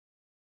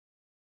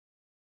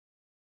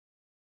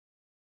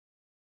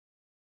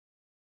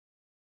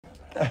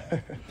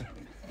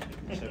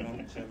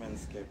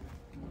Chairman's cap.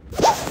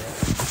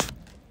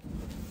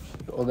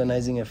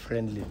 Organizing a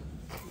friendly.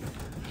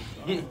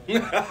 No,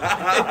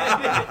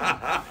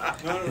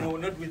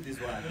 not with this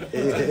one.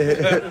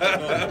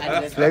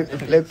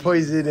 Black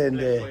poison and.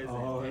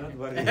 Not worried.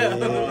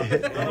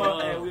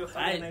 We're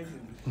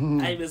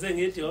I was saying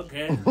it,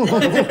 okay. No,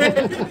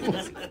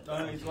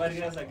 it's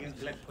warriors against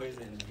black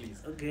poison,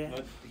 please. Okay.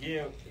 Not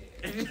here.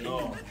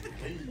 No.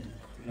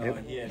 No,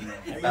 here, no.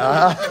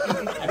 No,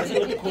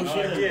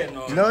 here,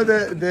 no. No,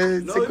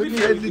 the Sekhukhune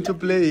friendly to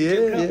play.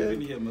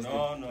 Yeah.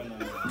 No.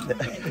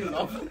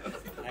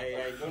 I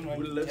don't want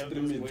to tell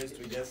those boys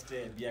to just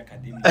be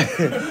academic.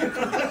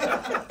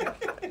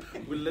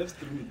 We'll live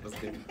stream it,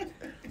 Pascal.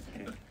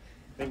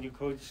 Thank you,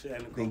 Coach,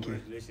 and Thank you.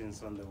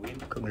 congratulations on the win.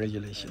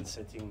 Congratulations. And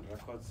setting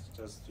records.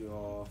 Just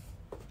your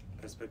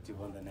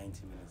perspective on the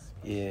 90 minutes.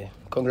 Yeah,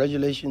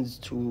 congratulations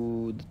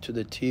to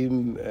the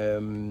team.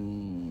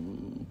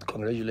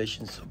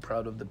 Congratulations, so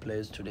proud of the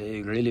players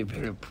today. Really,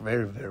 very,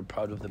 very, very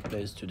proud of the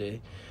players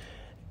today.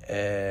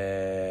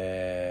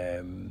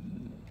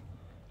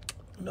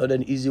 Not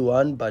an easy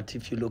one, but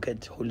if you look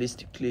at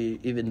holistically,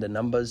 even the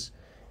numbers,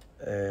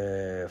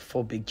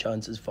 4 big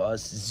chances for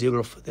us,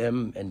 0 for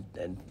them, and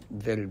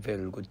very,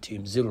 very good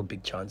team. 0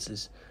 big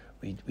chances.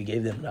 We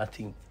gave them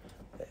nothing.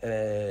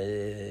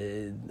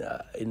 In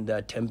the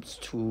attempts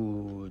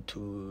to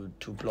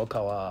block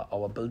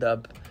our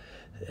build-up,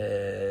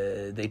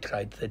 they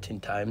tried 13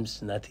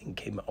 times, nothing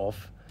came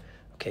off.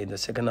 Okay, in the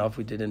second half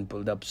we didn't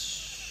build up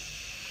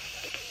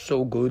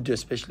so good,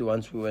 especially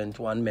once we went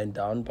 1 man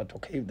down, but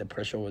okay, the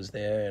pressure was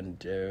there, and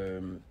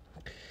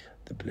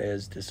the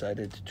players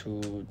decided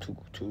to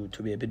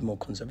be a bit more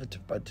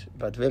conservative, but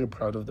very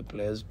proud of the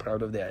players,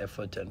 proud of their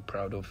effort, and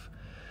proud of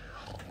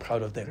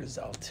the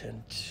result.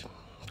 And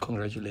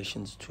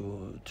congratulations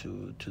to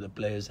the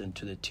players and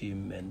to the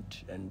team, and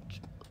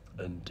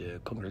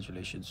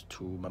congratulations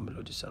to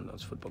Mamelodi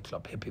Sundowns Football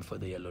Club. Happy for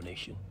the Yellow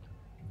Nation.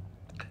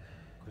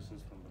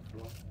 Questions from the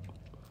floor?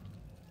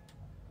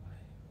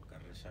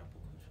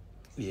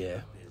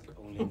 Yeah. There's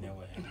only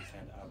never hand his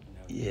hand up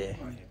now. Yeah.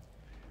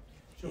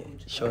 Go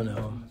ahead. Sure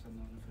now.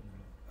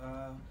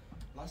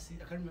 Last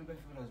season, I can't remember if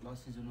it was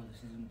last season or the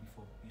season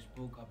before. You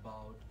spoke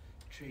about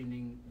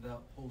training the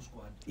whole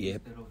squad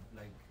instead of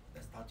like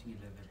the starting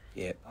 11.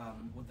 Yeah.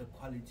 With the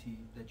quality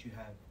that you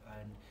have,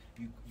 and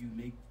you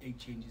make 8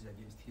 changes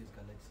against TS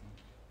Galaxy,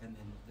 and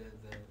then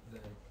the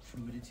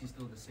fluidity is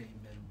still the same,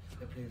 and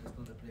the players are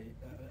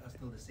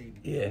still the same.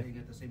 Yeah. Playing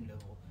at the same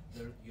level,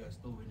 you are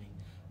still winning.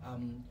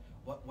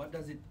 What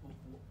does it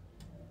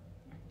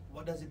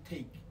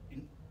take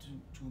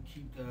to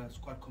keep the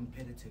squad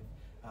competitive,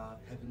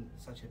 having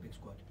such a big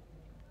squad?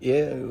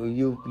 Yeah,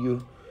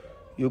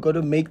 you got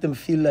to make them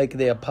feel like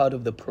they are part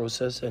of the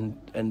process, and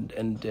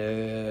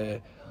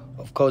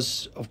of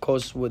course,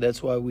 well,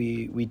 that's why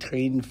we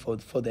train for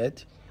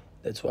that.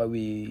 That's why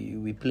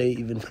we play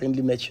even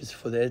friendly matches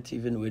for that.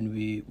 Even when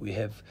we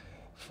have,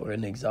 for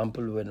an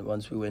example,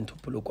 once we went to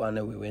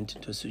Mokwena, we went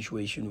into a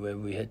situation where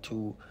we had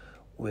to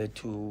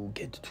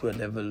get to a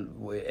level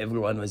where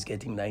everyone was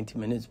getting 90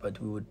 minutes, but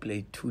we would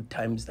play 2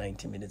 times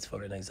 90 minutes,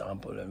 for an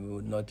example, and we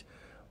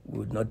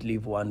would not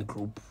leave one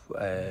group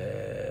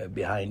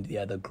behind the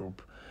other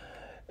group.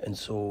 And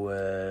so,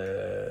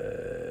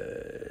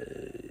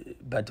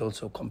 but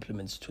also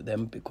compliments to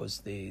them, because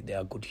they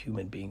are good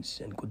human beings,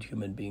 and good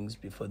human beings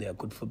before they are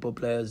good football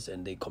players,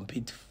 and they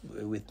compete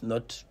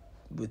without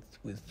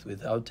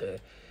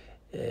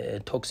a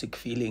toxic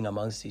feeling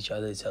amongst each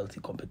other. It's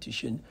healthy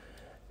competition.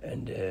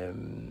 And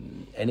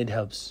it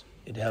helps.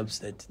 It helps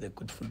that the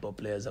good football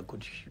players are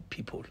good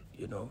people,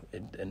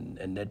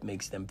 and that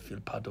makes them feel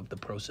part of the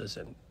process,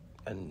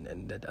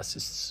 and that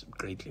assists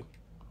greatly.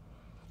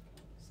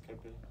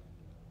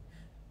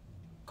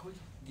 Coach,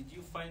 did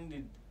you find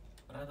it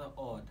rather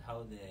odd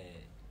how the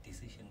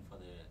decision for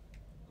the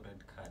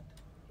red card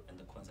and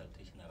the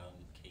consultation around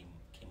it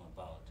came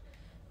about?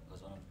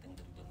 Because one of the things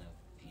that we don't have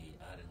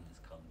VAR in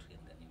this country,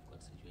 and then you've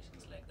got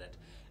situations like that,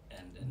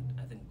 and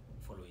I think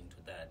following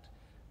to that,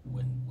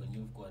 when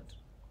you've got,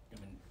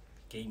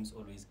 games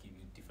always give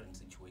you different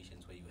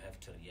situations where you have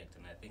to react,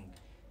 and I think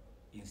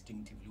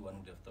instinctively one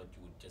would have thought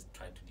you would just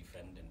try to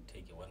defend and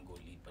take a 1-goal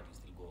lead, but you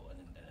still go on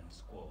and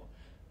score.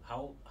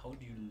 How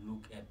do you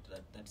look at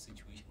that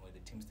situation where the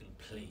team still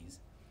plays,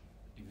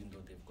 even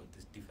though they've got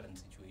this different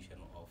situation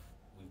of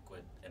we've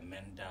got a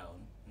man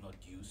down, not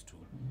used to,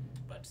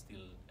 but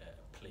still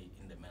play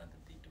in the manner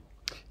that they do?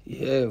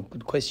 Yeah,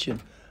 good question.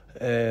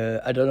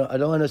 I don't know. I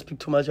don't want to speak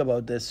too much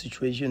about the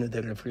situation with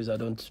the referees. I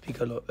don't speak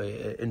a lot.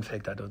 In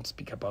fact, I don't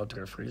speak about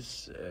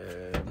referees.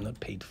 I'm not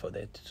paid for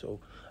that, so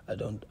I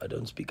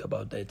don't speak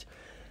about that.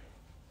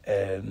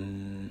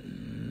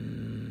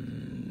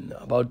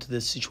 About the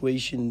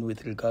situation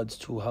with regards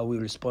to how we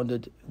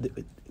responded,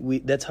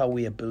 that's how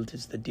we are built.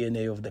 It's the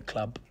DNA of the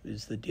club.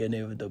 It's the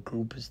DNA of the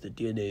group. It's the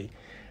DNA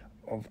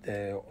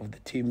the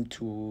team.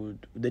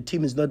 The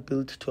team is not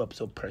built to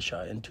absorb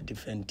pressure and to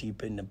defend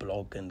deep in the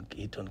block and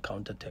hit on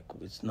counter-attack.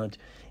 It's not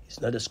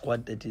a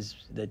squad that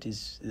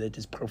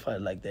is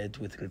profiled like that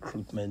with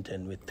recruitment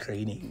and with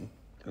training.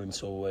 And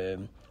so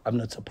I'm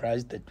not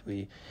surprised that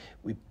we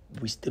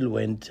still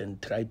went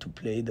and tried to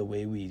play the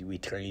way we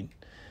train.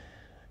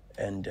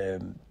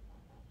 And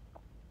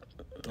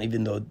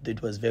even though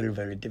it was very,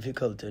 very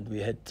difficult, and we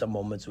had some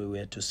moments where we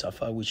had to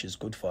suffer, which is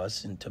good for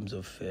us in terms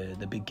of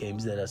the big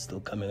games that are still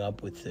coming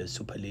up with the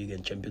Super League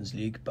and Champions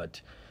League.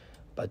 But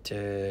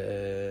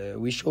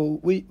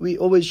we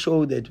always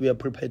show that we are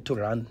prepared to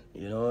run.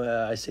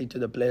 I say to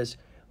the players,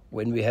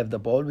 when we have the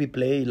ball, we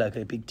play like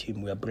a big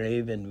team. We are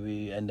brave,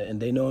 and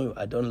they know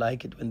I don't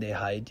like it when they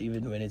hide,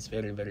 even when it's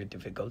very, very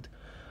difficult.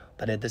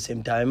 But at the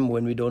same time,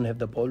 when we don't have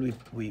the ball,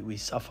 we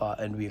suffer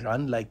and we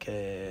run like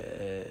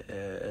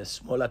a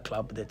smaller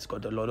club that's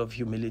got a lot of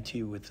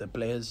humility with the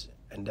players.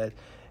 And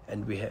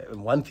we have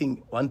one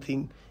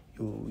thing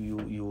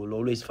you will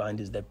always find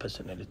is that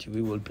personality.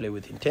 We will play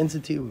with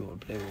intensity.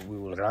 We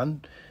will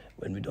run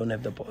when we don't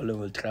have the ball, and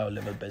we'll try our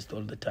level best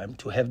all the time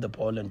to have the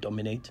ball and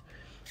dominate.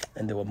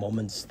 And there were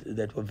moments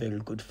that were very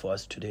good for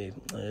us today.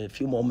 A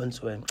few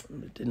moments where I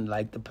didn't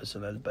like the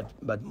personnel,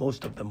 but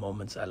most of the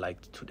moments I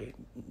liked today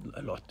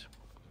a lot.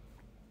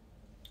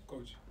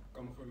 Coach,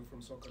 Kamufelo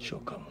from Soccer.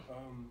 Sure, Kam.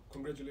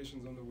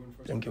 Congratulations on the win.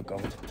 Thank you,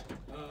 Kam.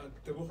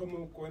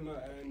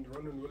 Mokwena and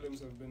Ronald Williams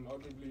have been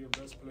arguably your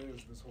best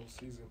players this whole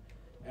season.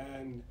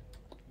 And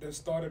they've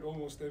started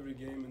almost every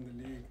game in the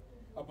league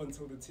up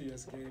until the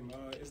TS game.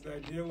 Is the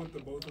idea with the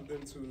both of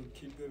them to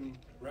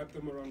wrap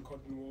them around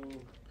cotton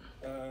wool,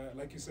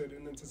 like you said,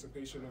 in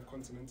anticipation of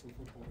continental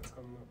football that's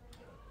coming up?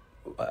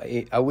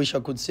 I wish I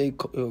could say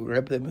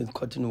wrap them with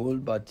cotton wool,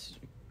 but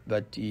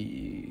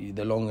the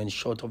long and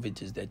short of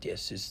it is that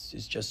yes,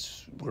 it's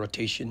just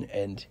rotation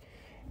and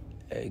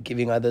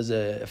giving others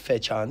a fair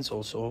chance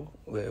also,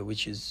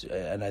 which is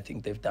and I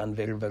think they've done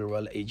very, very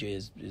well.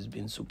 AJ has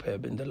been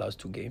superb in the last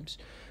two games.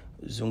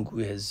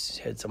 Zungu has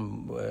had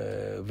some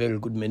very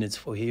good minutes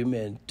for him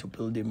and to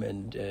build him,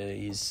 and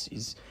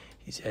he's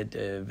had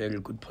very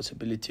good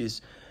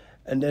possibilities.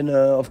 And then,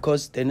 of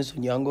course, Dennis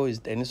Onyango is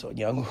Dennis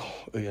Onyango.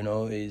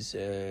 He's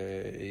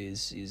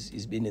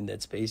been in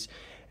that space.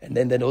 And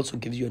then that also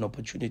gives you an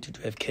opportunity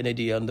to have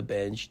Kennedy on the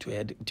bench, to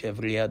have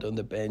Riyad on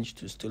the bench,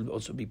 to still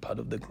also be part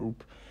of the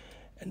group.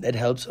 And that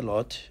helps a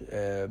lot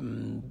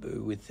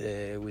with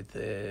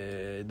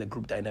the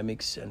group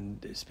dynamics,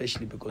 and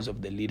especially because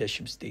of the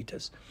leadership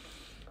status.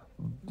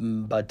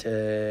 But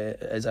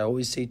as I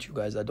always say to you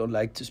guys, I don't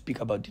like to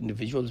speak about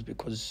individuals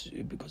because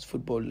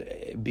football,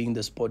 being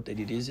the sport that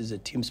it is a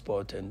team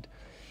sport, and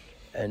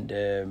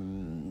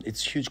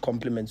it's huge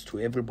compliments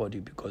to everybody,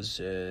 because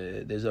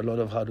there's a lot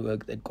of hard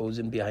work that goes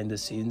in behind the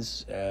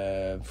scenes,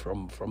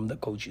 from the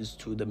coaches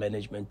to the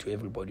management to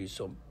everybody.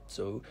 So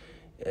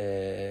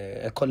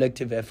a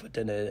collective effort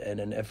and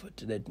an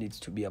effort that needs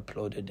to be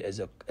applauded as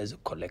a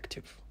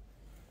collective.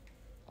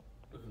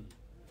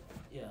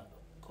 Yeah,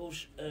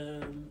 Coach.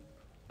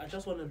 I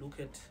just want to look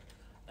at,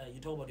 you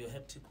talk about your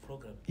hectic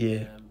program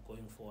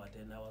going forward,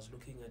 and I was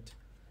looking at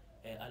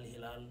Al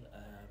Hilal. I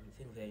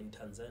think they're in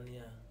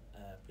Tanzania,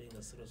 playing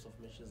a series of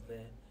matches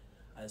there.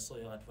 I saw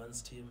your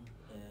advanced team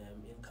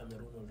in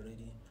Cameroon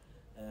already.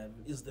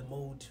 Is the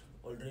mode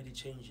already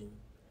changing?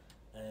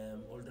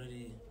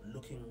 Already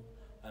looking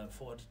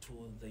forward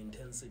to the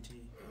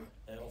intensity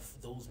of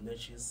those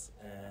matches?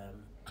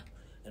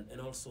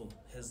 And also,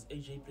 has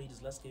AJ played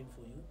his last game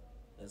for you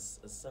as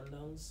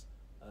Sundowns?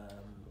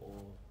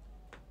 Or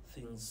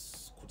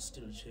things could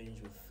still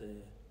change with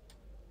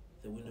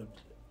the window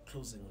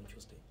closing on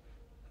Tuesday?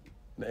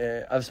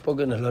 I've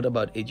spoken a lot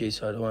about AJ,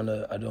 so I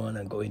don't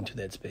wanna go into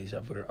that space.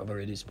 I've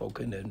already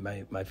spoken, and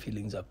my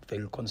feelings are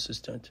very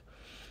consistent.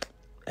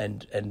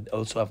 And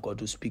also I've got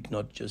to speak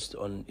not just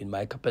in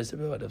my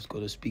capacity, but I've got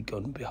to speak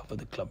on behalf of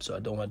the club. So I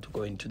don't want to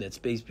go into that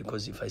space,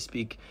 because if I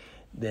speak,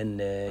 then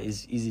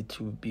it's easy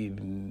to be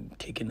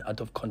taken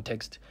out of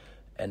context.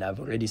 And I've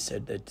already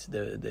said that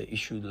the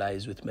issue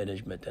lies with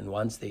management. And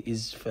once there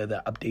is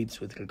further updates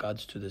with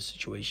regards to the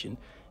situation,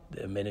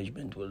 the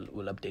management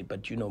will update.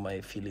 But you know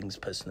my feelings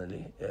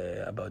personally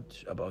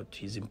about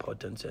his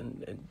importance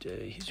and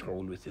his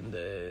role within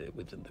the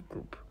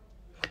group.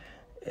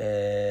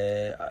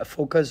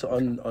 Focus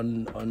on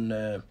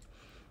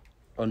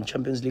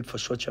Champions League, for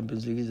sure.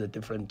 Champions League is a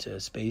different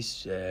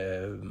space,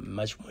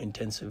 much more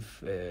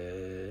intensive.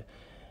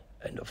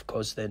 And of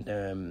course,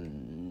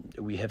 then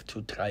we have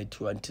to try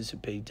to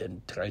anticipate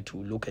and try to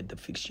look at the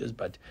fixtures.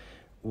 But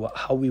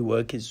how we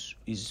work is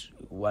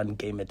one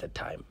game at a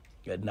time.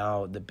 And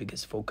now the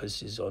biggest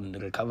focus is on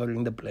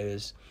recovering the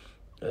players.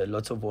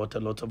 Lots of water,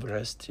 lots of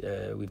rest.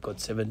 We've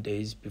got 7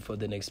 days before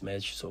the next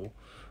match, so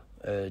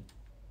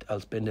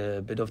I'll spend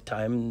a bit of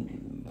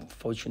time,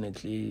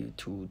 fortunately,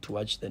 to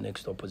watch the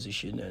next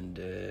opposition. And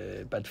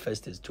but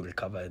first is to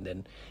recover, and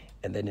then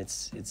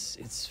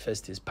it's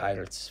first is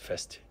Pirates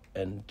first.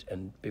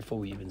 And before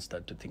we even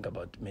start to think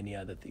about many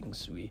other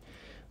things, we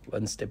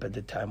one step at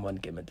a time, one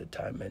game at a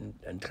time,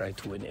 and try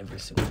to win every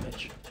single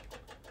match.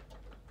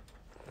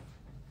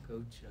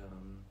 Coach,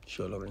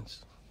 Sure,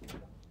 Lawrence.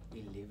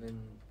 11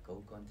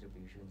 goal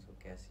contributions for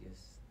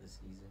Cassius this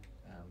season,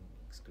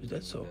 excluding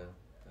that so?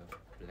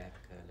 the Black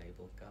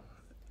Label Cup.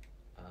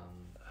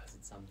 Is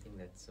it something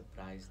that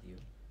surprised you,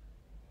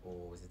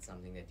 or was it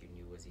something that you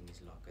knew was in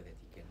his locker that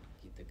he can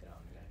hit the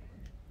ground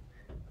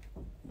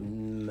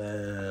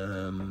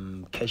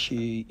running?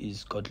 Kashi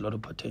has got a lot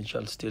of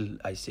potential still.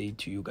 I say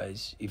to you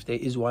guys, if there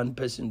is one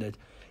person that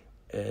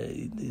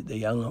the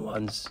younger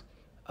ones,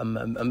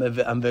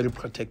 I'm very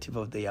protective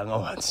of the younger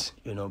ones,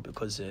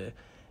 because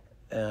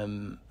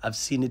I've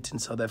seen it in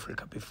South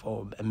Africa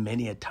before, and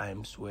many a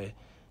times where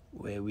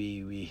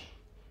we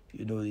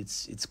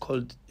it's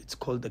called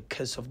the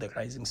curse of the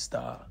rising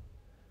star.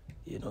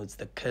 It's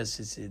the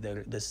curse.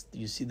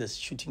 You see the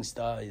shooting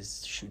star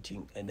is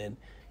shooting, and then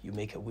you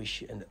make a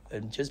wish,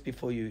 and just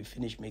before you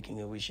finish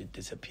making a wish, it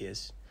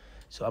disappears.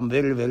 So I'm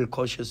very, very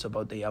cautious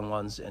about the young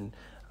ones, and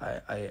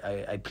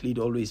I plead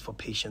always for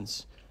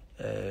patience.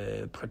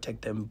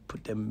 Protect them,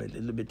 put them a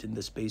little bit in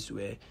the space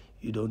where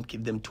you don't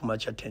give them too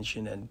much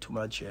attention and too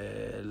much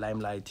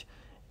limelight,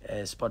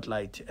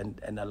 spotlight,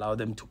 and allow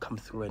them to come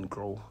through and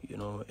grow,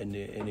 and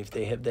if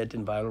they have that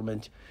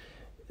environment,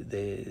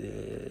 they're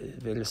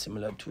very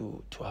similar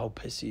to how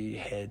Percy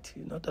had.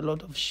 Not a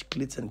lot of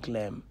glitz and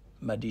glam.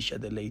 Madisha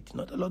the late,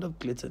 not a lot of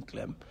glitz and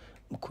glam.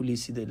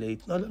 Mkhulisi the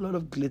late, not a lot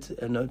of glitz,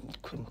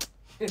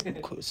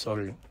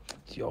 sorry,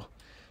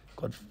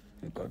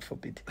 God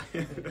forbid.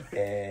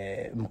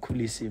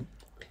 Mkhulisi,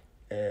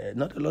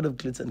 not a lot of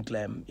glitz and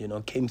glam,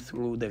 came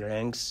through the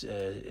ranks,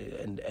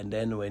 and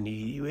then when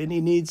he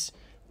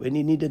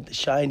needed the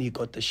shine, he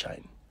got the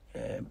shine.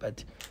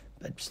 But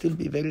still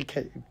be very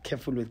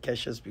careful with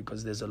Cassius,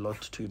 because there's a lot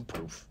to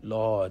improve.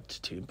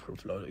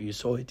 You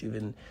saw it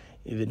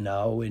even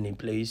now when he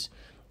plays,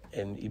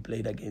 and he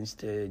played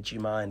against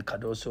Jima and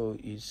Cardoso.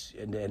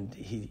 And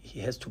he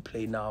has to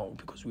play now,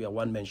 because we are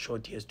one man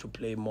short. He has to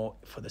play more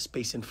for the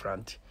space in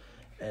front,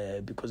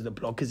 because the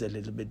block is a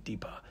little bit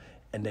deeper,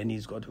 and then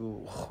he's got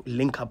to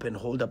link up and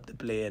hold up the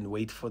play and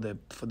wait for the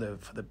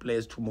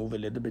players to move a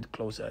little bit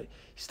closer.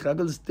 He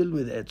struggles still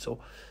with that. So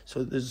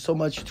there's so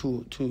much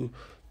to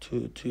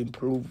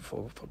improve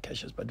for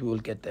Cassius, but we will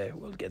get there.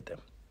 We'll get there.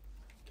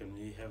 Can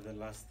we have the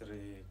last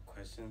 3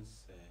 questions,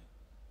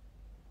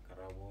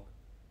 Karabo?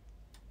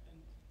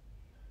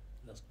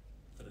 Last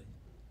 3.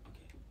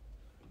 Okay.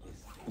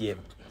 Yes. Yeah.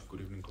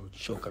 Good evening, Coach.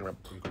 Sure, Karab.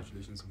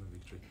 Congratulations on the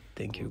victory.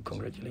 Thank you. Coach,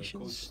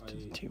 Congratulations to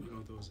the team.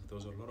 There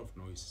was a lot of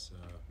noise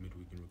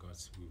midweek in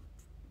regards to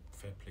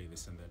fair play,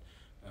 this and that.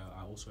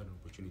 I also had an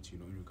opportunity,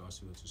 in regards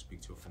to that, to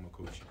speak to your former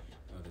coach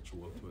that you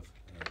worked with,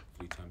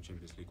 3-time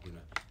Champions League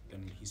winner.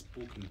 And he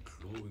spoke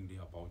glowingly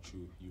about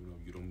you.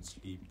 You don't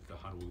sleep, the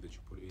hard work that you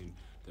put in,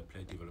 the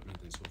player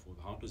development and so forth.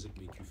 How does it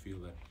make you feel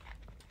that,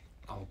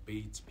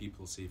 albeit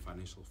people say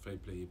financial fair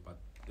play, but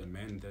the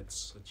man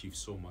that's achieved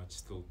so much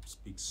still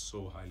speaks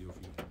so highly of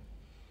you?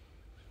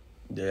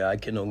 Yeah, I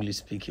can only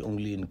speak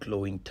in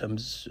glowing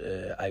terms.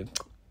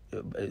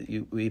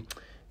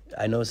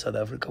 I know South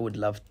Africa would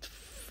love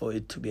for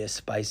it to be a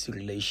spicy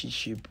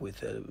relationship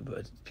with,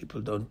 but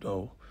people don't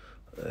know.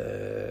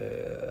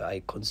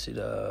 I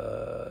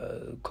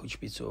consider Coach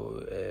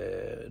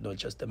Pitso not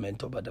just a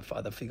mentor, but a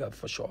father figure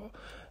for sure.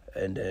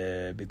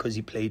 And because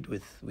he played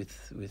with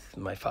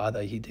my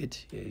father, he did.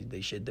 They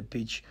shared the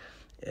pitch.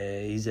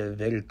 He's a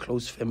very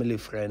close family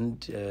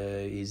friend.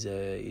 He's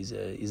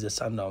a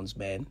Sundowns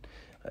man.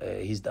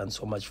 He's done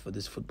so much for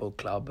this football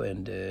club,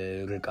 and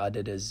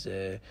regarded as,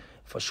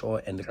 for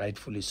sure and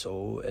rightfully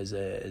so, as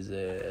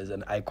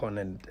an icon,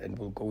 and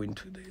will go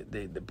into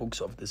the books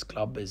of this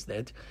club as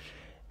that.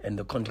 And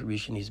the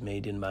contribution he's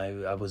made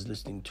I was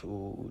listening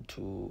to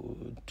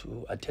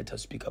Arteta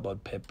speak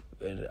about Pep,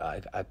 and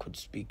I could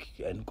speak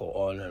and go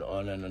on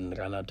and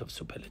run out of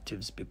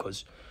superlatives,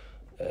 because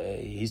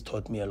he's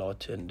taught me a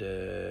lot, and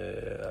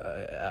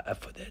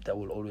for that I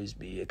will always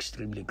be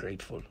extremely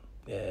grateful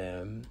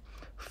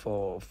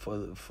for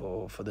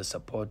the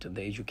support and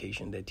the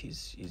education that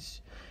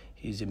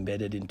he's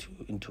embedded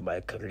into my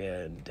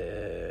career, and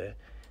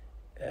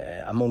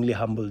I'm only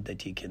humbled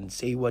that he can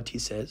say what he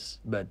says,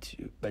 but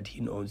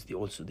he knows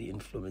also the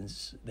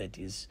influence that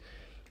is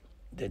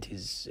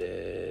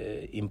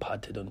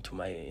imparted into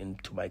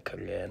my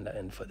career,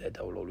 and for that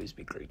I will always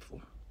be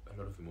grateful. A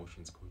lot of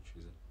emotions, Coach.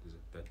 Is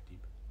it that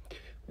deep?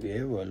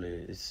 Yeah, well,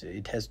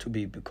 it has to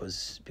be,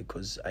 because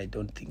I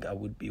don't think I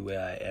would be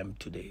where I am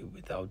today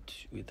without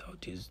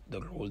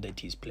the role that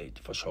he's played,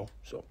 for sure.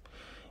 So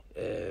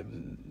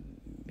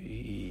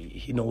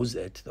he knows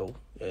that, though.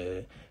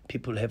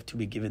 People have to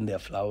be given their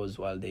flowers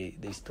while they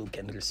still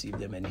can receive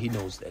them, and he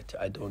knows that.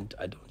 I don't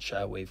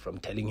shy away from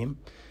telling him.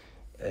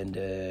 And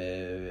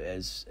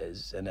as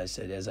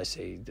I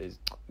say,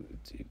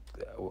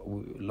 a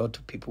lot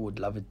of people would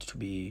love it to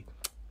be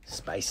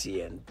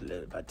spicy,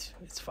 but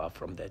it's far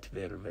from that.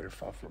 Very, very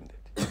far from that.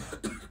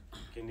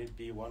 Can it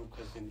be one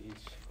question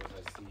each?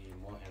 Because I see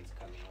more hands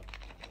coming up.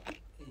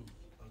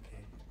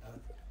 Okay.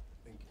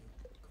 Thank you.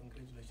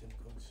 Congratulations,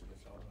 Coach.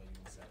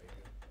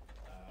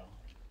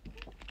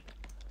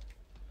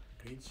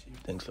 Great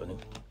shift. Thanks, Rhulani.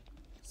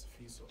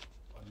 Sifiso.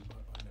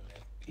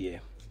 Yeah.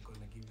 Is it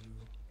gonna give you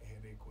a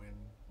headache when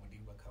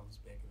Modiba comes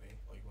back there,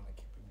 or you wanna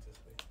keep him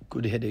just there?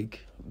 Good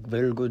headache,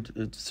 very good.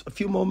 It's a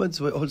few moments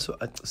were also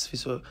at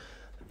Sfiso,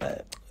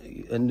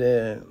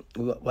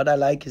 what I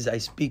like is I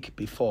speak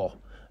before,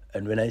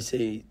 and when I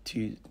say to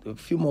you, a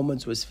few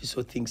moments where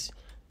Sfiso thinks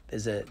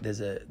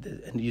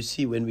and you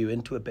see when we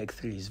went to a back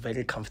three, he's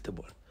very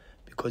comfortable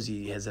because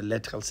he has a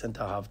lateral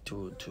centre half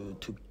to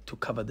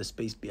cover the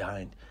space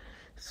behind.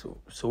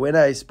 So when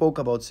I spoke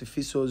about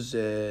Sifiso's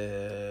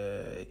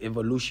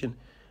evolution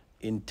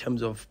in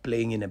terms of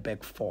playing in a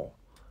back four,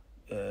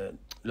 a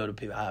lot of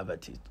people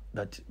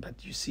but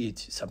you see it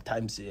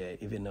sometimes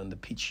even on the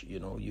pitch.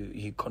 You know,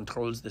 he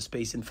controls the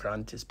space in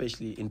front,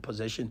 especially in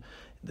possession.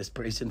 The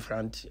space in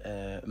front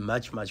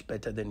much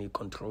better than he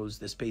controls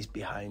the space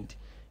behind,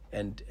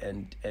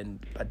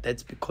 but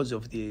that's because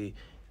of the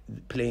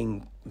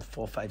playing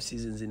 4 or 5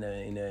 seasons in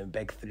a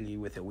back three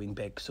with a wing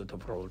back sort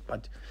of role.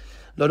 But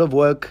a lot of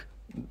work.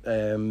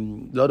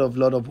 Lot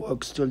of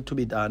work still to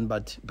be done,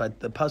 but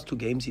the past 2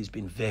 games he's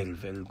been very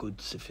good,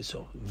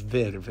 Sifiso,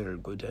 very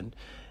good,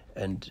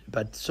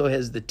 but so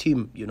has the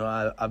team. You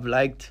know, I've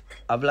liked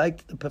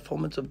the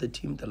performance of the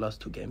team the last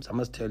 2 games, I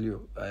must tell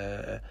you,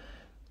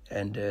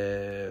 and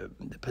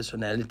the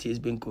personality has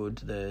been good,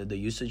 the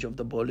usage of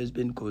the ball has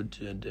been good,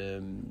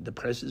 and the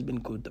press has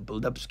been good, the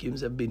build-up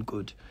schemes have been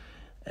good.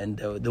 And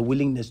the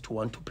willingness to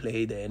want to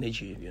play, the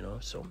energy, you know.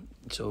 So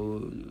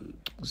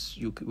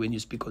when you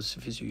speak of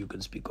Sifiso, you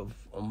can speak of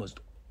almost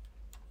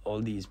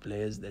all these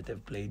players that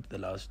have played the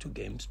last 2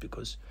 games,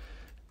 because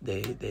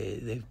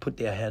they've put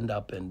their hand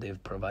up and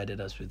they've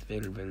provided us with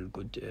very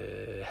good,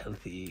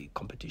 healthy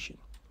competition.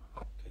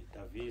 Okay,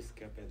 Davis,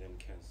 Kepet, and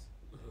Kens.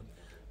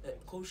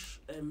 Coach,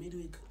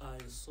 midweek I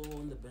saw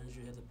on the bench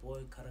you had the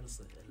boy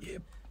Carlsen.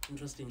 Yep.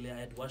 Interestingly, I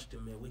had watched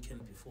him a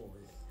weekend before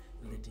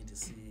in the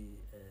DTC.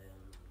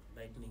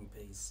 Lightning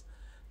pace.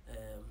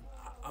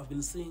 I've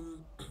been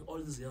seeing all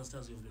these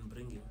youngsters you've been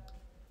bringing.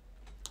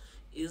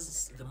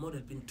 Is the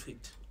model been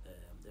tweaked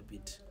a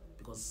bit,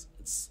 because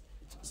it's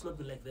not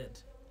been like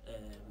that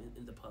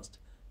in the past?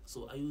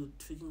 So are you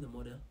tweaking the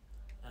model?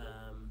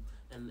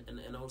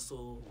 And also,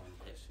 One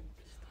question.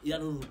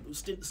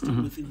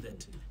 Still within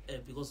that,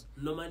 because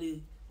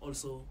normally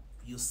also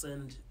you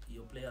send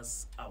your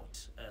players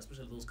out,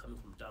 especially those coming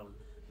from down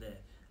there.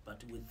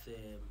 But with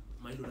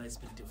Mamelodi, it's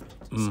been different.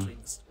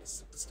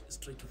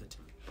 Straight to the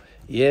team.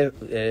 Yeah,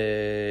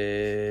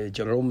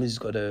 Jerome has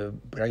got a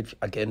bright,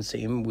 again,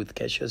 same with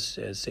Cassius.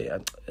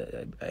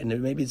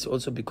 And maybe it's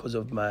also because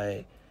of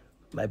my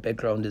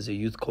background as a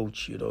youth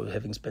coach, you know,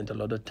 having spent a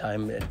lot of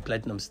time at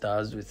Platinum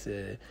Stars with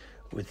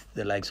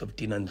the likes of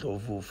Dina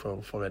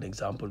Ndlovu, for an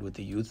example, with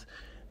the youth.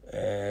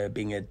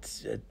 Being at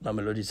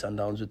Mamelodi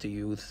Sundowns with the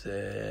youth,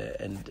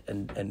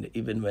 and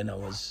even when I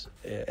was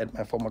at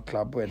my former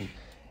club,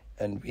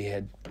 and we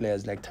had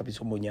players like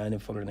Thabiso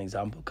Monyane, for an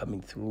example,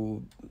 coming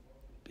through.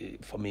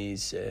 For me,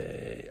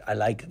 I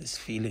like this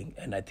feeling,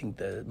 and I think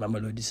the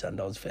Mamelodi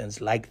Sundowns fans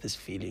like this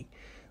feeling,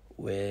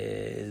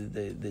 where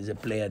there's a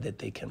player that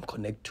they can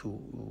connect to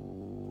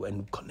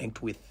and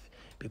connect with,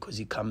 because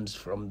he comes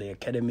from the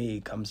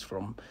academy,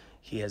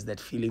 he has that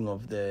feeling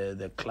of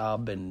the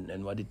club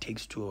and what it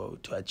takes to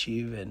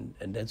achieve, and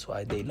that's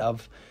why they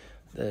love.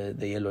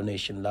 The Yellow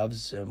Nation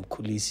loves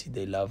Kulisi,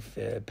 they love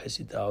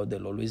Pesitao.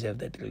 They'll always have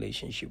that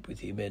relationship with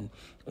him, and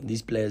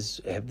these players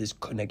have this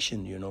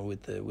connection, you know,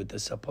 with the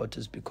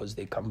supporters, because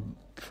they come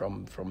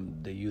from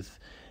the youth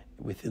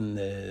within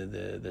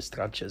the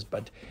structures.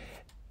 But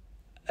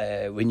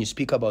when you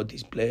speak about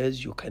these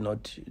players, you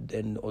cannot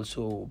then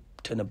also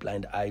turn a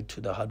blind eye to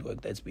the hard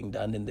work that's being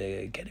done in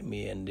the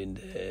academy and in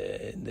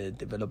the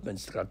development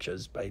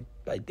structures by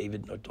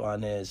David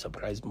Notwane,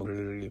 Surprise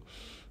Muriri,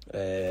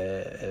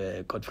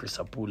 Godfrey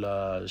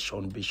Sapula,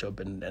 Sean Bishop,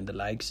 and the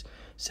likes.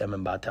 Sam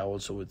Mbata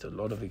also, with a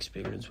lot of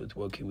experience with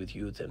working with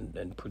youth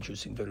and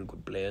producing very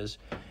good players,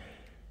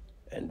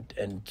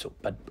 and so,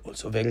 but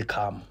also very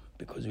calm,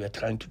 because we are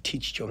trying to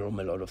teach Jerome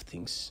a lot of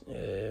things.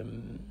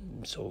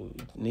 So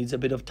it needs a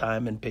bit of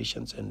time and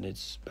patience,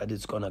 but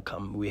it's gonna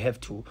come. We have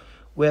to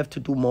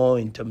do more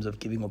in terms of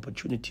giving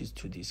opportunities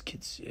to these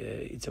kids.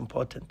 It's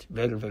important,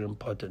 very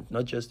important.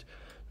 Not just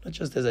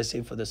as I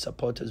say for the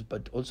supporters,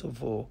 but also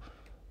for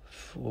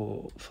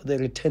the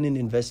returning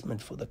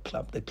investment for the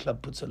club. The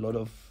club puts a lot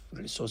of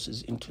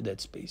resources into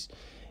that space.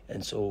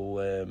 And so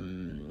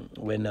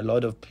when a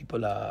lot of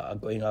people are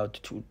going out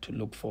to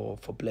look for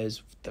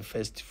players, the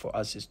first for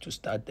us is to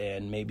start there.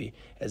 And maybe,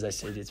 as I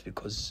said, it's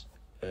because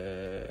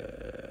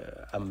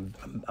I'm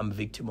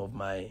victim of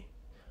my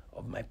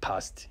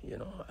past, you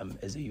know. I'm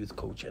as a youth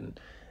coach, and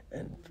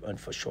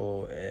for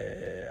sure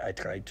I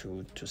try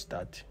to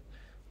start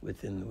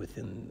within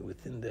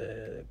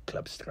the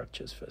club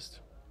structures first.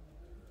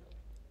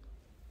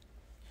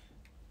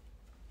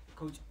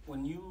 Coach,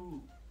 when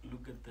you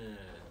look at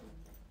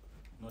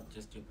not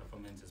just your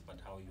performances, but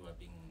how you are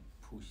being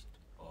pushed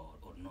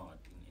or not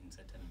in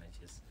certain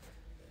matches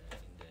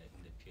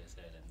in the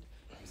PSL, and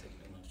you said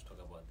you don't want to talk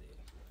about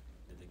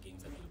the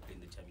games that you play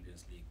in the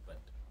Champions League, but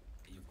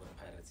you've got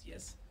Pirates,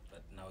 yes,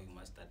 but now you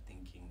must start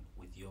thinking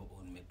with your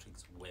own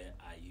metrics, where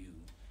are you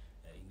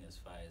in as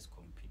far as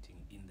competing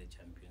in the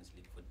Champions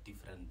League for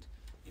different,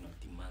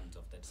 demands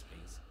of that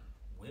space.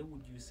 Where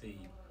would you say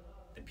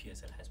the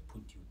PSL has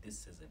put you this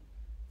season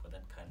for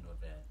that kind of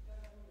a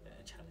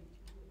challenge?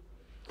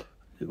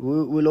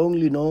 We'll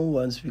only know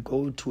once we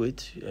go to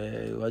it,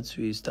 once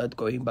we start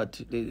going.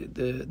 But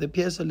the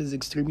PSL is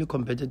extremely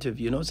competitive.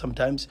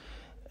 Sometimes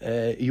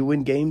you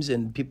win games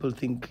and people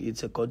think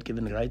it's a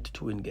God-given right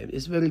to win games.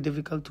 It's very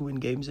difficult to win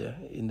games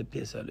in the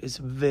PSL. It's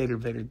very,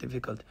 very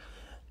difficult.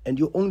 And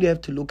you only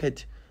have to look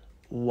at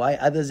why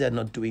others are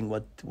not doing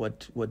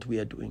what we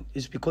are doing.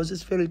 It's because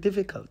it's very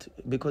difficult,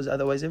 because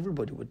otherwise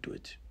everybody would do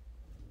it.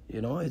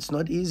 It's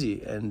not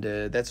easy, and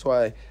that's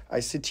why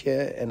I sit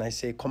here and I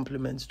say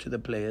compliments to the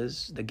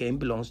players. The game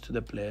belongs to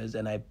the players,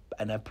 and I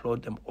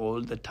applaud them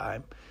all the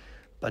time.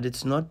 But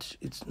it's not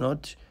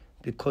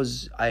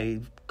because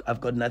I've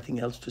got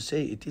nothing else to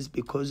say. It is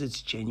because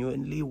it's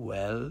genuinely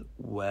well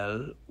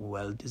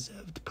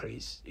deserved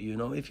praise.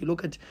 If you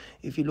look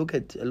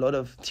at a lot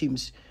of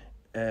teams,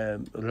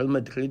 Real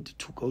Madrid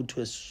to go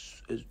to a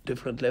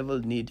different level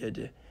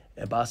needed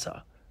a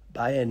Barca.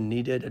 Bayern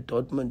needed a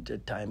Dortmund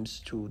at times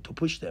to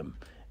push them.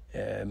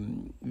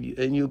 And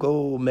you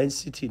go, Man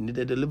City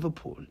needed a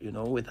Liverpool,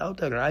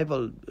 without a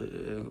rival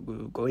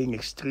going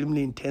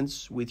extremely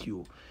intense with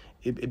you.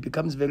 It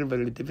becomes very,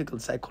 very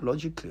difficult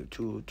psychologically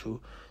to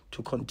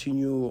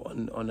continue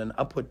on an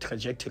upward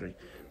trajectory.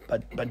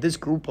 But this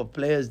group of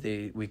players,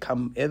 we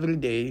come every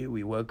day.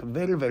 We work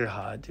very, very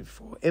hard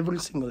for every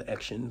single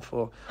action,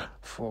 from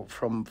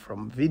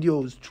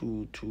videos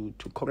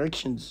to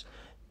corrections,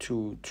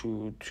 to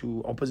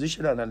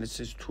opposition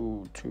analysis,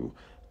 to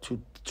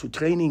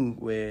training,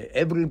 where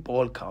every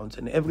ball counts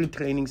and every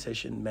training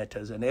session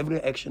matters and every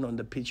action on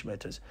the pitch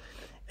matters.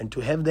 And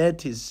to have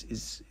that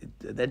is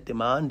that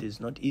demand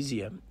is not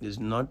easier. Is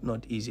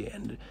not easy,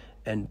 and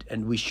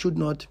we should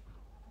not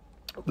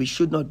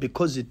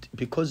because it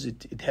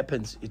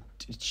happens.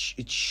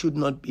 It should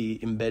not be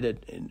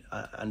embedded in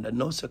under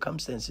no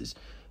circumstances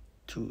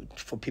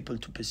for people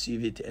to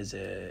perceive it as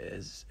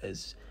a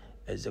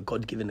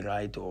God-given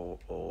right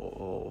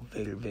or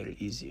very, very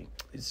easy.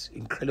 It's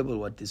incredible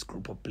what this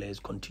group of players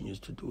continues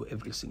to do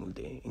every single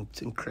day.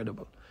 It's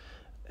incredible,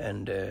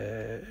 and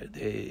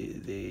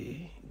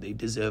they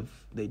deserve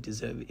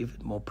even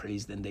more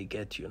praise than they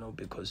get.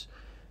 Because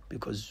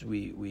because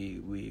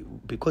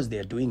they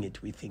are doing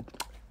it, we think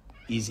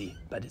easy,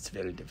 but it's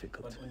very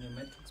difficult. But on your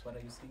metrics, what are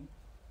you seeing?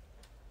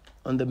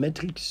 On the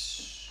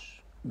metrics,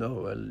 no.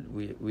 Well,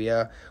 we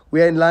are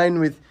in line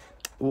with.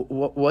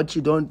 What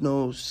you don't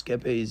know,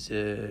 Skepe, is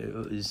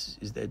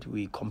that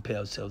we compare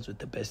ourselves with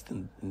the best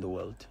in the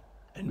world,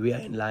 and we are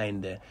in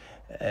line there.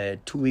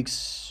 2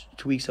 weeks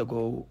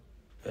ago,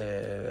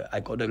 I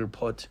got a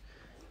report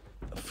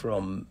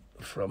from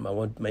I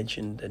won't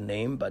mention the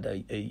name, but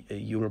a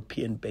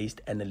European-based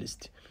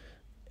analyst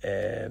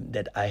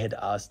that I had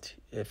asked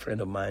a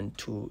friend of mine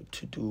to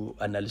do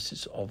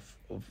analysis of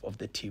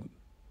the team,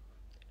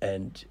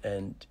 and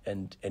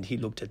he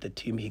looked at the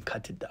team. He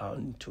cut it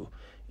down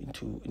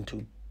into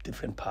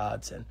different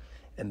parts and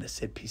the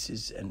set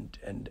pieces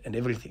and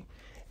everything,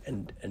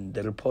 and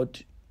the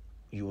report,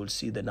 you will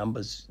see the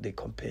numbers they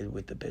compare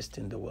with the best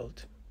in the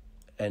world,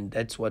 and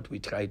that's what we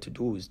try to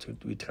do.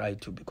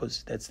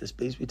 Because that's the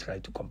space we try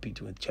to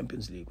compete with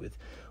Champions League, with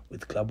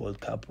Club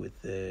World Cup, with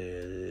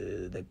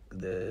the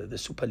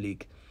Super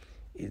League.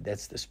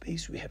 That's the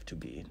space we have to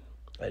be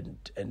in,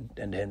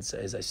 and hence,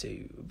 as I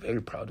say,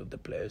 very proud of the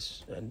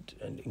players and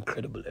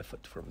incredible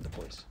effort from the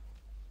boys.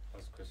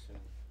 Last question.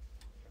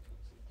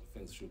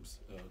 Thanks, Shubs.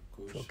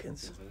 Coach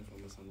Thanks. from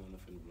the Sundowns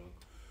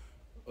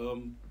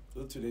blog.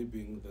 With today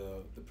being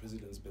the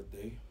president's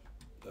birthday,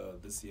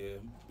 this year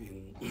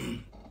being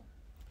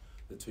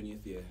the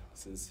 20th year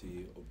since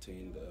he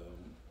obtained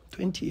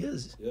 20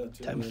 years. Yeah,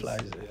 20 Time years,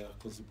 flies. Yeah,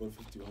 because he bought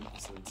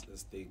 51%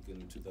 stake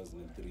in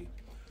 2003.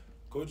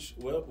 Coach,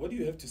 well, what do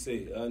you have to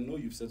say? I know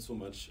you've said so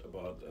much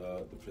about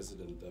the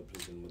President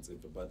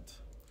Motsepe, but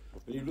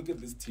when you look at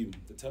this team,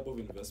 the type of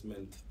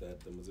investment that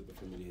the Motsepe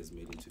family has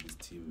made into this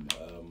team,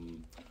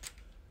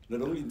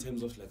 not only in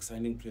terms of like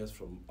signing players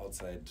from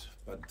outside,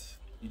 but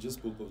you just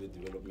spoke of the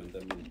development.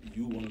 I mean,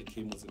 you won the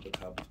Motsepe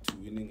Cup to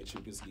winning a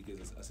Champions League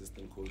as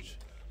assistant coach,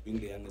 being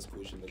the youngest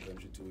coach in the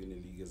country to win a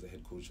league as a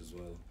head coach as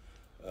well.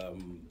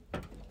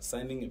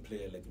 Signing a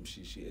player like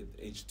Mshishi at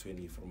age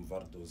 20 from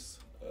Vardos,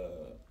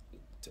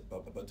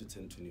 about to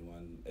turn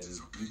 21, and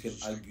you can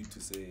argue to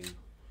say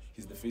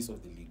he's the face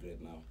of the league right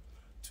now,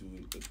 to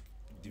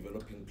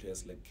developing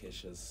players like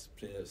Cassius,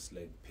 players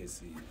like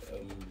Percy.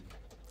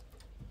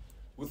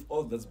 With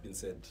all that's been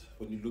said,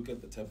 when you look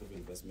at the type of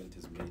investment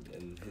he's made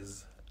and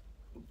his,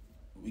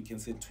 we can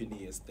say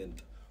 20-year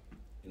stint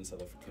in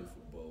South African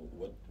football,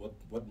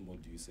 what more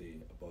do you say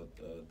about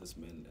this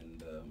man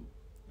and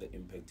the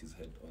impact he's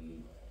had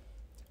on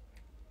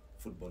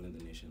football in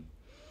the nation?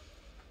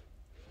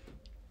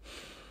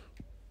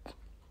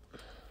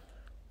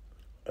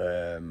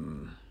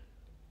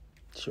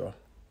 Sure.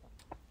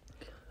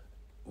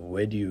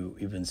 Where do you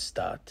even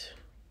start?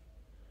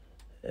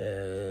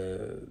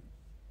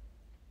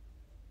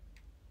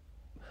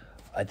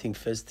 I think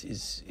first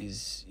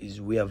is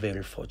we are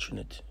very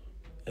fortunate,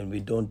 and we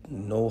don't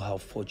know how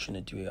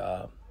fortunate we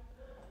are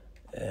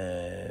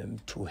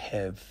to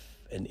have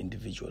an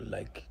individual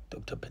like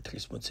Dr.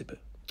 Patrice Motsepe.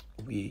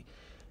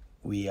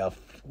 We are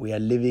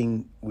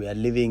living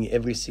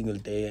every single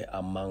day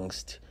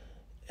amongst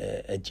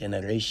a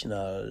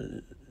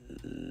generational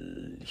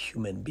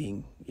human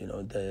being. You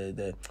know,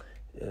 the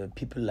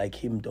people like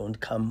him don't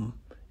come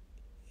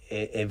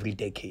every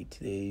decade.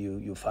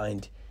 You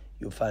find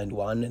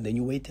one, and then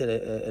you wait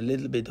a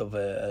little bit of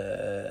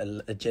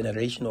a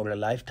generation or a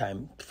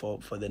lifetime for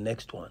the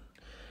next one.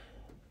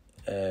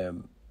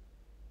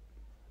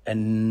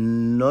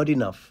 And not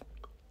enough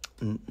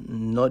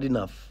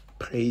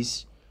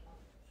praise,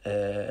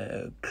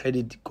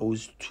 credit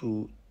goes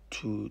to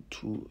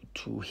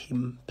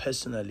him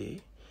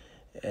personally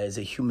as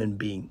a human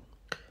being.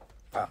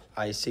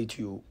 I say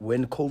to you,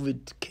 when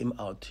COVID came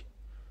out,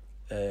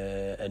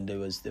 and there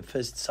was the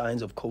first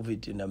signs of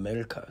COVID in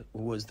America,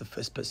 who was the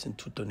first person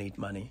to donate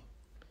money?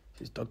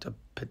 It's Dr.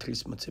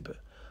 Patrice Motsepe.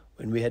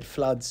 When we had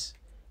floods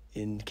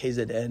in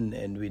KZN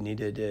and we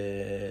needed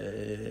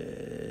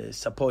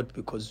support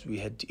because we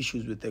had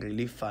issues with the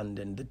relief fund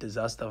and the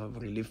disaster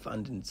relief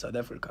fund in South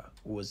Africa,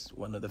 who was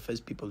one of the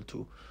first people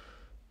to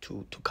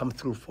come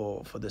through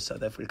for the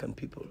South African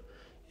people,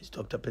 is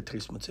Dr.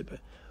 Patrice Motsepe.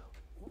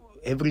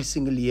 Every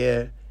single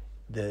year,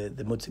 the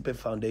Motsepe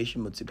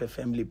Foundation, Motsepe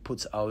family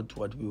puts out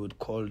what we would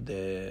call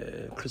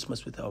the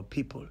Christmas with Our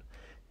People,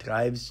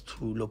 drives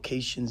to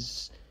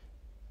locations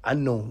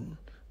unknown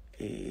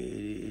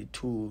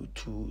to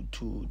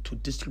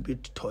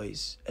distribute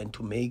toys and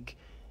to make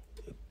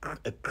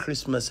a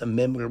Christmas a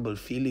memorable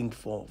feeling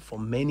for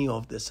many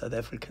of the South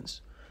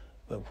Africans.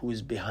 Well, who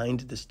is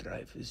behind this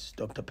drive is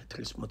Dr.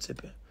 Patrice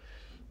Motsepe.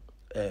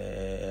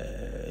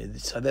 The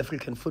South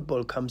African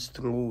football comes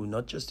through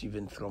not just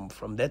even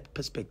from that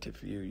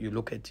perspective. You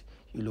look at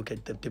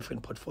the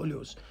different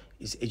portfolios.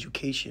 Is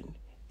education,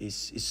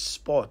 is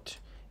sport,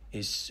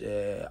 is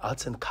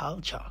arts and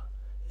culture.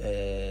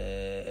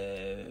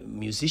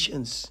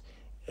 Musicians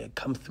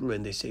come through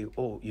and they say,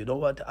 "Oh, you know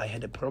what? I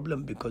had a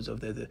problem because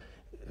of the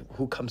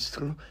who comes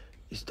through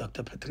is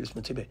Dr. Patrice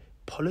Motsepe."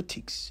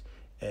 Politics,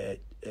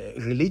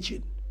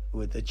 religion,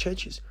 with the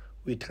churches.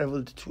 We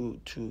traveled to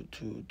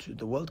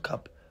the World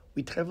Cup.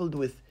 We traveled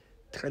with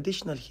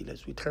traditional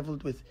healers. We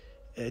traveled with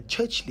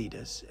church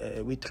leaders.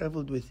 We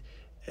traveled with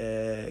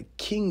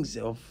kings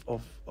of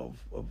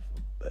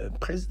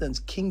presidents,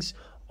 kings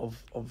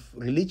of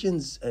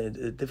religions,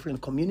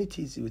 different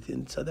communities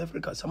within South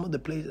Africa. Some of the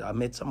places I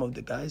met, some of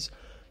the guys,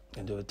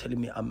 and they were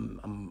telling me, I'm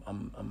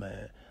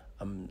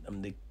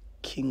the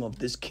king of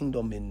this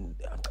kingdom.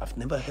 I've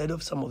never heard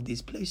of some of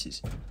these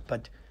places,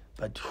 but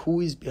who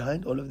is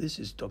behind all of this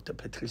is Dr.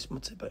 Patrice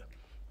Motsepe.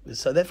 The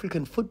South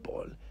African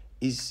football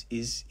is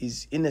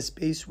in a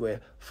space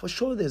where, for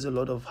sure, there's a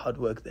lot of hard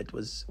work that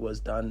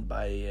was done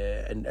by,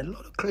 and a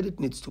lot of credit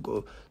needs to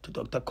go to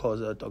Dr.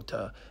 Khoza,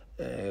 Dr.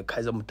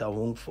 Kaiser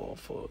Mutawung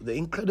for the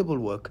incredible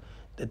work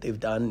that they've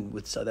done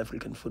with South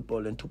African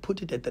football and to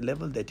put it at the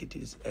level that it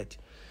is at.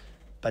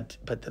 But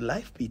the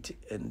life beat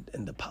and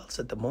the pulse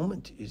at the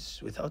moment is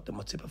without the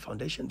Motsepe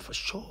Foundation, for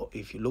sure.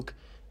 If you look,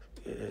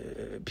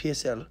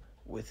 PSL,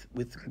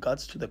 with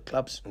regards to the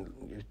clubs,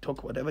 you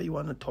talk whatever you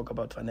want to talk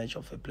about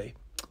financial fair play.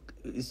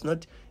 It's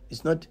not.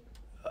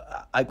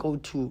 I go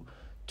to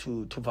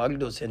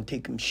Valdos and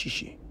take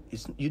mshishi.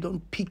 You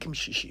don't pick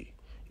mshishi.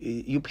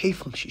 You pay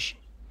for mshishi.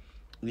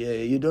 Yeah,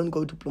 you don't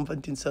go to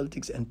Bloemfontein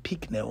Celtics and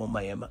pick Neo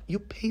Mayema. You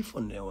pay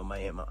for Neo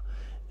Mayema,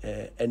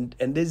 and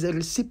there's a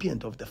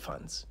recipient of the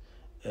funds,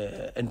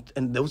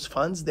 and those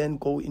funds then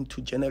go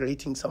into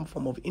generating some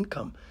form of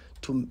income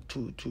to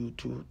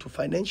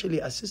financially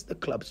assist the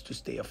clubs to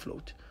stay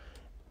afloat.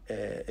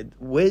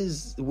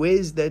 Where's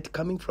that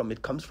coming from?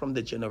 It comes from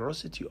the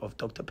generosity of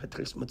Dr.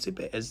 Patrice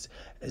Motsepe as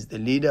the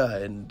leader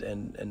and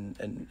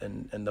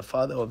the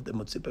father of the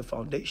Motsepe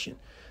Foundation.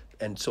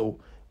 And so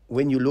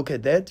when you look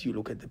at that, you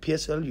look at the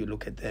PSL, you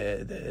look at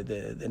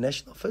the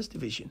National First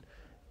Division.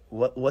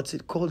 What's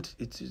it called?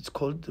 It's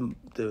called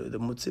the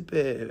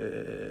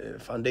Motsepe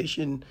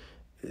Foundation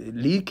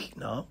League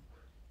now.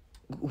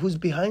 Who's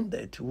behind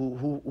that?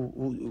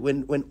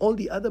 When all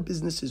the other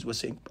businesses were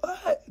saying,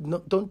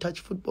 no, don't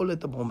touch football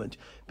at the moment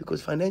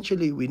because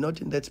financially we're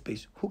not in that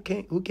space. Who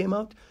came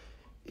out?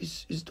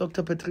 Is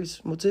Dr.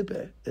 Patrice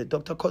Motsepe.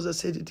 Dr. Khoza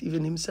said it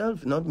even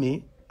himself, not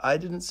me. I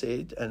didn't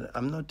say it, and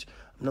I'm not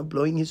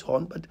blowing his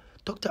horn, but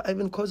Dr.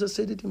 Ivan Khoza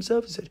said it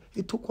himself. He said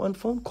it took one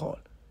phone call.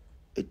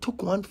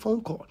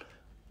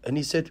 And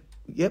he said,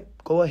 yep,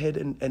 go ahead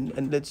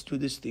and let's do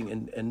this thing.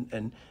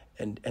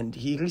 And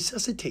he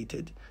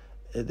resuscitated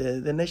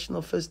the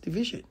National First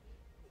Division.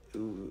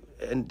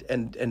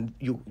 And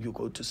you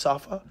go to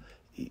SAFA,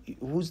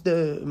 who's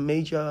the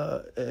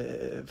major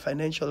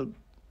financial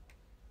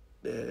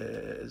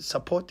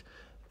support,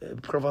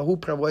 who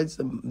provides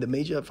the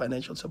major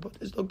financial support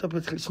is Dr.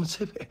 Patrice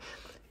Motsepe.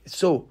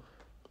 So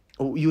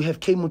you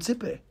have K.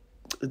 Motsepe.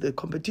 the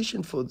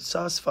competition for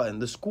SASFA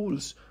and the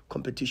schools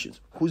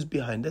competitions. Who's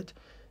behind it?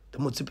 The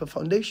Motsepe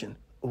Foundation.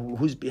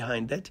 Who's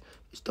behind that?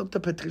 It's Dr.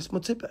 Patrice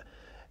Motsepe.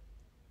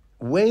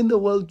 Where in the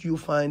world you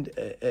find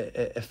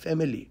a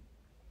family?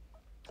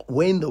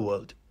 Where in the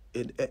world?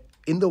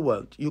 In the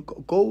world, you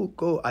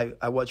go.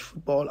 I watch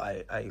football.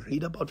 I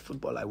read about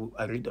football.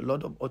 I read a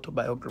lot of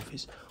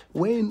autobiographies.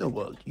 Where in the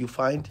world you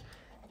find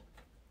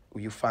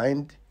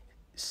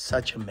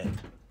such a man?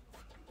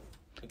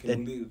 I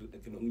can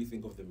only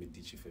think of the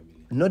Medici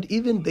family. Not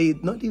even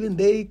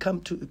they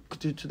come to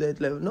that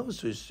level. No,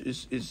 so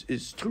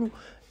it's true.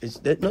 It's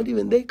that not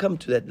even they come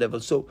to that level.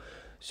 So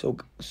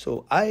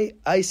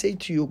I say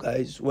to you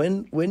guys,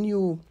 when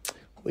you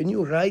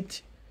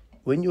write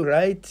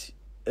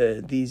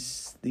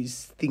these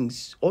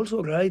things,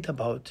 also write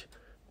about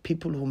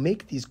people who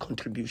make these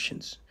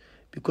contributions,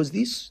 because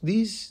these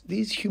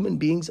human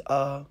beings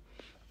are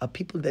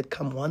people that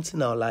come once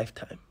in our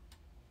lifetime.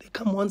 They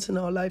come once in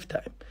our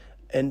lifetime.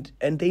 And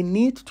they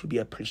need to be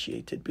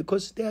appreciated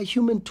because they are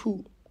human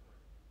too.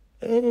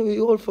 And we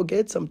all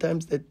forget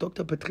sometimes that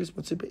Dr. Patrice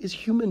Motsepe is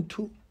human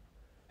too.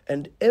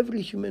 And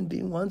every human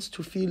being wants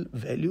to feel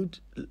valued.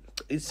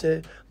 It's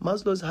a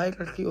Maslow's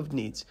hierarchy of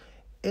needs.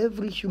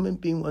 Every human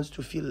being wants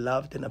to feel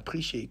loved and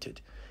appreciated.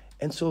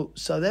 And so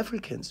South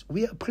Africans,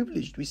 we are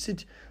privileged. We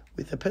sit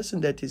with a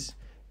person that is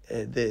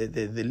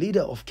the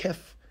leader of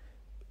CAF,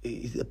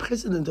 the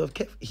president of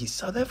CAF. He's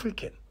South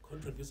African.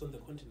 Contributes on the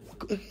continent.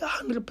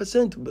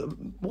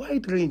 100%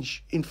 wide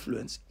range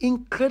influence,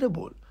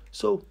 incredible.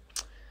 So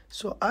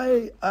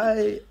I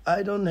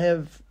don't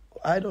have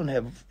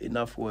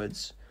enough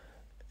words,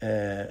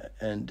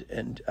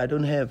 and I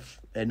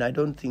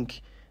don't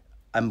think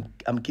I'm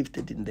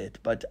gifted in that.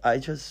 But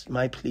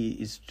my plea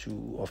is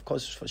to, of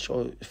course, for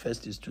sure,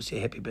 first is to say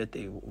happy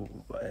birthday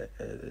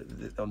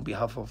on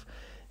behalf of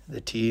the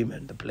team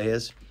and the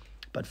players.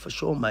 But for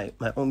sure, my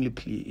only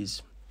plea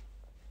is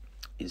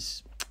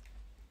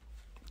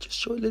just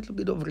show a little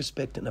bit of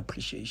respect and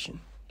appreciation.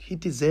 He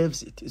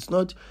deserves it. It's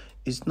not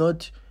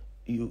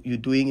you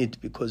doing it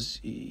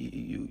because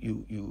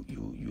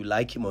you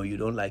like him or you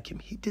don't like him.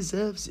 He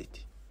deserves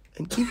it,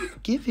 and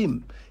give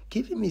him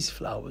his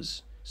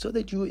flowers so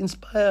that you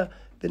inspire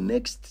the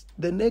next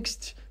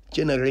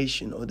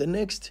generation or the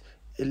next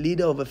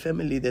leader of a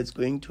family that's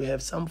going to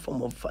have some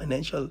form of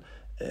financial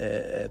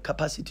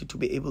capacity to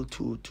be able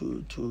to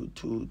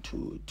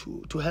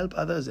help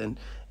others and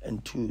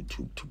to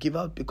give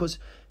out, because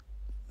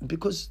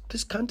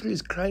this country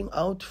is crying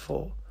out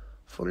for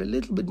a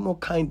little bit more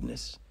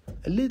kindness,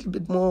 a little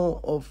bit more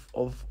of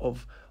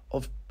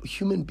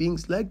human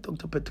beings like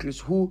Dr. Patrice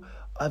who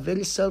are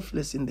very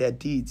selfless in their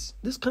deeds.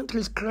 This country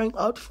is crying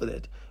out for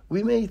that.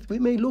 We may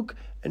look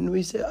and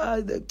we say,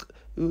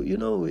 we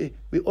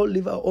all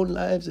live our own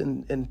lives,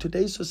 and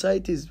today's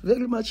society is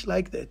very much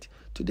like that.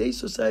 Today's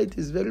society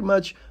is very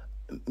much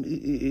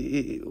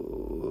me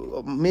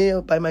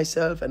by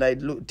myself, and I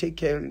take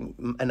care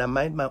and I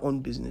mind my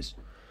own business.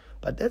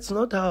 But that's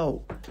not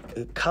how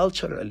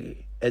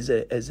culturally, as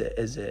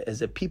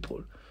a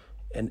people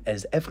and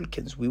as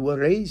Africans, we were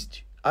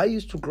raised. I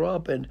used to grow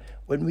up, and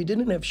when we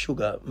didn't have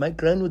sugar, my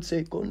grand would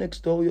say, "Go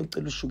next door, you'll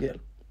get sugar."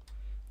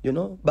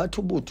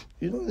 Batu boot.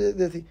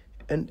 The thing.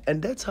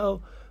 And that's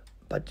how.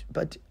 But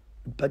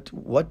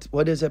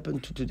what has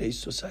happened to today's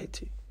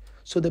society?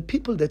 So the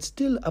people that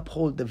still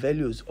uphold the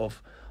values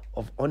of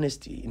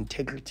honesty,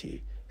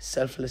 integrity,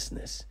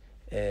 selflessness,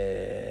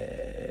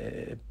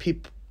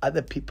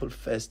 other people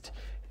first.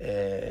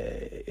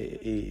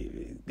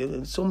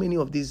 So many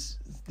of these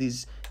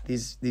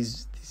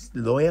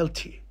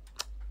loyalty,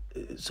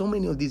 so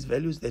many of these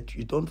values that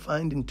you don't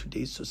find in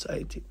today's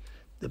society.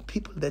 The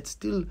people that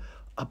still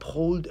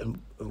uphold and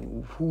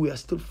who we are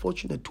still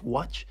fortunate to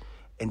watch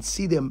and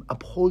see them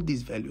uphold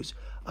these values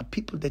are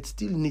people that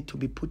still need to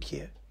be put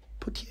here,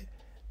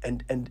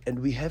 and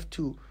we have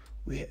to,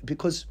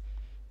 because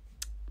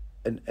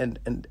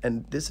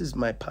this is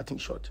my parting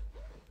shot.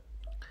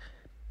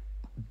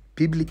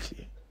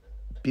 Biblically,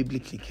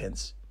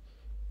 Kens,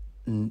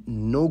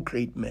 no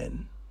great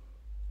man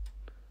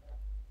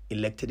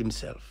elected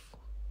himself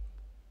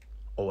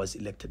or was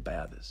elected by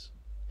others.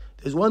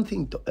 There's one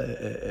thing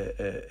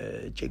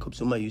Jacob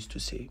Zuma used to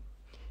say.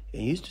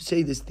 And he used to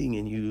say this thing,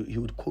 and he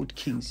would quote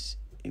kings.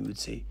 He would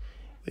say,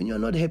 when you're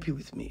not happy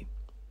with me,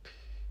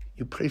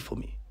 you pray for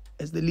me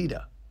as the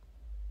leader.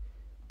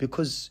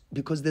 Because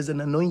there's an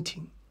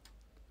anointing.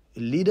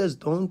 Leaders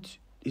don't,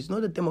 it's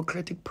not a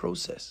democratic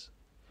process.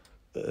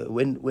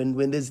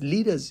 When there's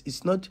leaders,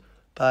 it's not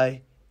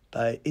by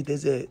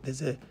there's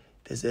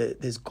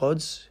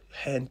God's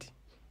hand.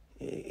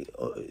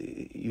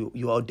 You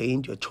are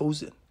ordained, you're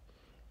chosen,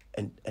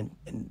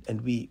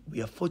 and we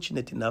are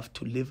fortunate enough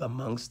to live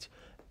amongst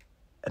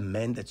a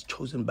man that's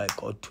chosen by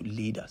God to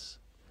lead us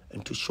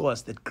and to show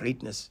us that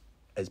greatness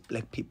as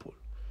black people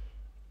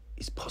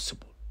is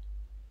possible,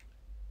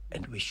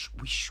 and we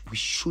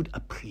should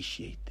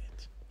appreciate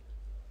that.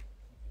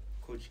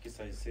 Coach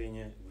Kisa is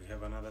saying we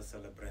have another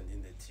celebrant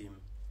in the team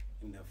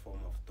in the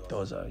form of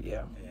Doza,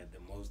 yeah. The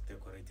most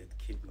decorated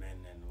kid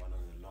man and one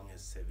of the longest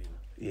as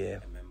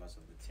Seville, members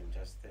of the team.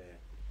 Just a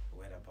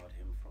word about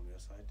him from your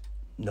side.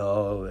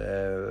 No,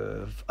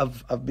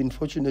 I've been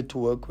fortunate to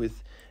work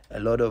with a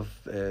lot of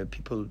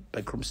people,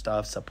 backroom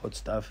staff, support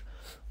staff,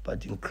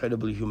 but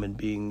incredible human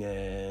being.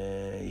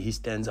 He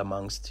stands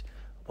amongst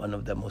one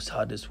of the most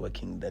hardest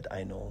working that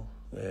I know.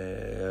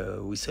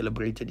 We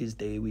celebrated his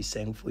day, we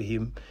sang for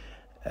him,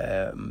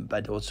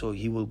 but also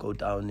he will go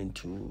down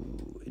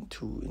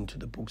into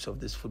the books of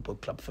this football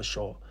club for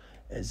sure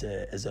as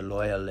a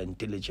loyal and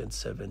diligent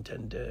servant,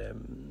 and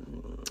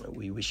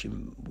we wish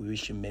him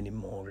many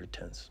more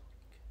returns.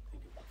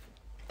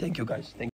 Thank you guys. Thank you.